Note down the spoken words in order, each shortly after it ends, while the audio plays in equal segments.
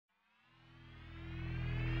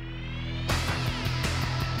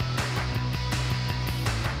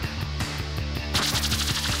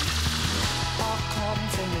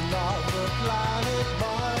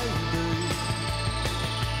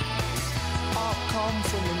come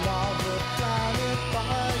from another planet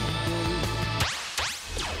by day.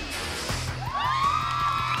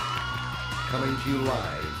 Coming to you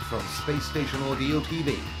live from Space Station Ordeal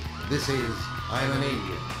TV, this is I'm an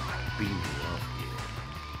Alien, beam me off here.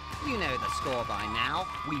 You know the score by now.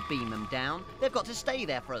 We beam them down. They've got to stay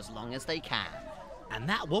there for as long as they can. And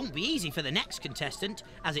that won't be easy for the next contestant,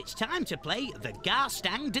 as it's time to play the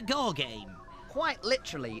Garstang game. Quite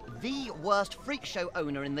literally, the worst freak show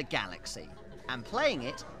owner in the galaxy. And playing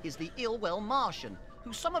it is the ill-well Martian,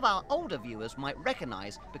 who some of our older viewers might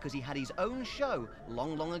recognise because he had his own show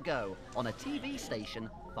long, long ago on a TV station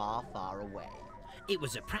far, far away. It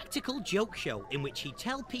was a practical joke show in which he'd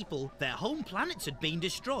tell people their home planets had been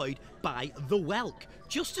destroyed by the Welk,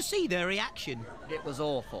 just to see their reaction. It was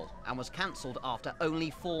awful, and was cancelled after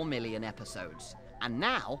only 4 million episodes. And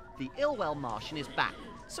now, the ill-well Martian is back,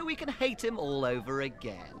 so we can hate him all over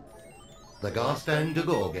again. The Garstang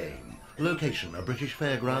game. Location, a British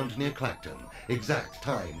fairground near Clacton. Exact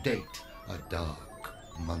time, date, a dark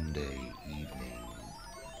Monday evening.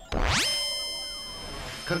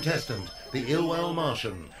 Contestant, the ill-well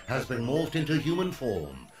Martian, has been morphed into human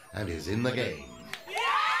form and is in the game.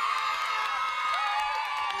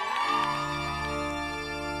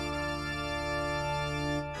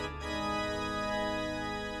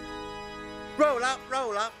 Roll up,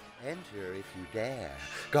 roll up. Enter if you dare.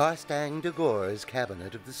 Garstang Gore's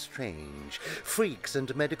Cabinet of the Strange. Freaks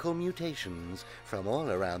and medical mutations from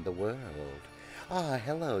all around the world. Ah,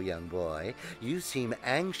 hello, young boy. You seem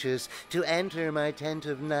anxious to enter my tent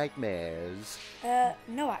of nightmares.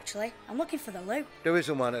 No, actually. I'm looking for the loo. There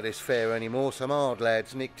isn't one at this fair anymore. Some hard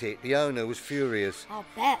lads nicked it. The owner was furious. I'll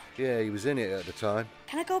bet. Yeah, he was in it at the time.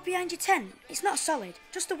 Can I go behind your tent? It's not solid,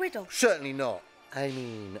 just a whittle. Certainly not. I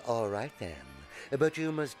mean, all right then. But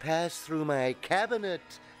you must pass through my Cabinet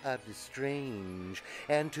of the Strange,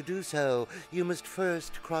 and to do so, you must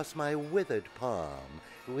first cross my withered palm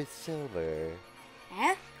with silver.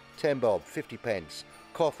 Eh? 10 bob, 50 pence.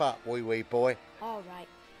 Cough up, wee boy. All right.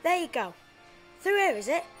 There you go. Through here, is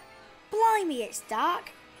it? Blimey, it's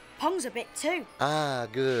dark. Pong's a bit too. Ah,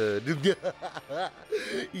 good.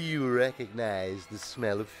 You recognize the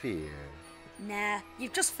smell of fear. Nah,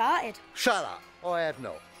 you've just farted. Shut up. I have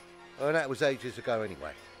not. Oh, that was ages ago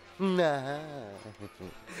anyway. Nah.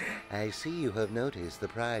 I see you have noticed the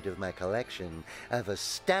pride of my collection of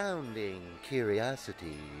astounding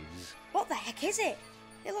curiosities. What the heck is it?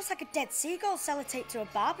 It looks like a dead seagull sellotaped to a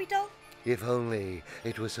Barbie doll. If only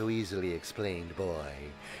it was so easily explained, boy.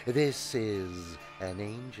 This is an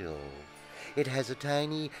angel. It has a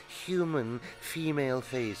tiny human female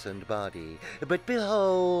face and body, but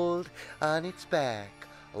behold, on its back,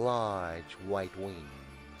 large white wings.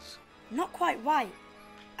 Not quite white.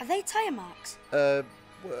 Are they tire marks?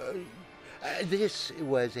 This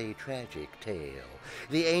was a tragic tale.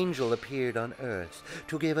 The angel appeared on Earth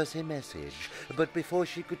to give us a message, but before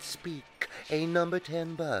she could speak, a number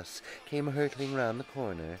 10 bus came hurtling round the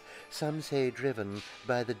corner, some say driven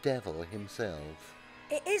by the devil himself.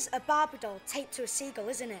 It is a Barbie doll taped to a seagull,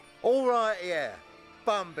 isn't it? All right, yeah.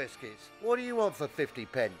 Bum biscuits. What do you want for 50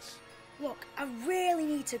 pence? Look, I really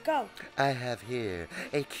need to go. I have here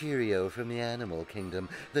a curio from the animal kingdom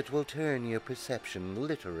that will turn your perception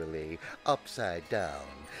literally upside down.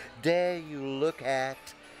 Dare you look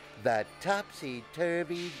at the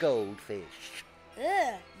topsy-turvy goldfish?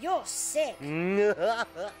 Ugh, you're sick. Yes.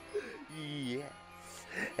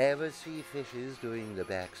 Ever see fishes doing the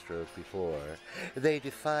backstroke before? They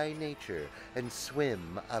defy nature and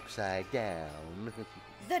swim upside down.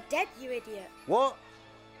 They're dead, you idiot. What?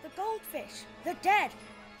 The goldfish. They're dead.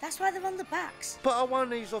 That's why they're on the backs. But I won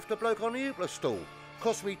these off the bloke on the Hoopla stall.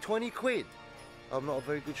 Cost me 20 quid. I'm not a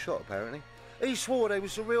very good shot, apparently. He swore they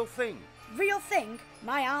was the real thing. Real thing?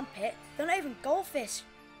 My armpit. They're not even goldfish.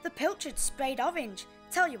 The pilchard's sprayed orange.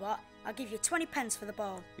 Tell you what, I'll give you 20 pence for the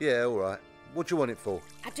ball. Yeah, all right. What do you want it for?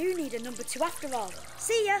 I do need a number 2 after all.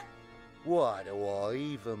 See ya. Why do I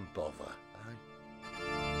even bother?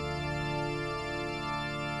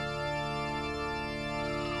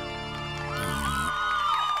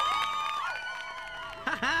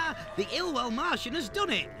 Haha! The ill-well Martian has done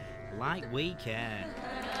it! Like we care.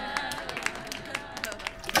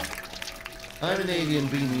 I'm an Alien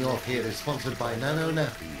Beaming Off Here is sponsored by Nano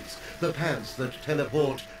Nappies, the pants that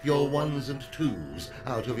teleport your 1s and 2s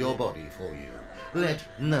out of your body for you. Let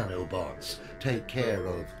nanobots take care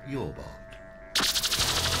of your bot.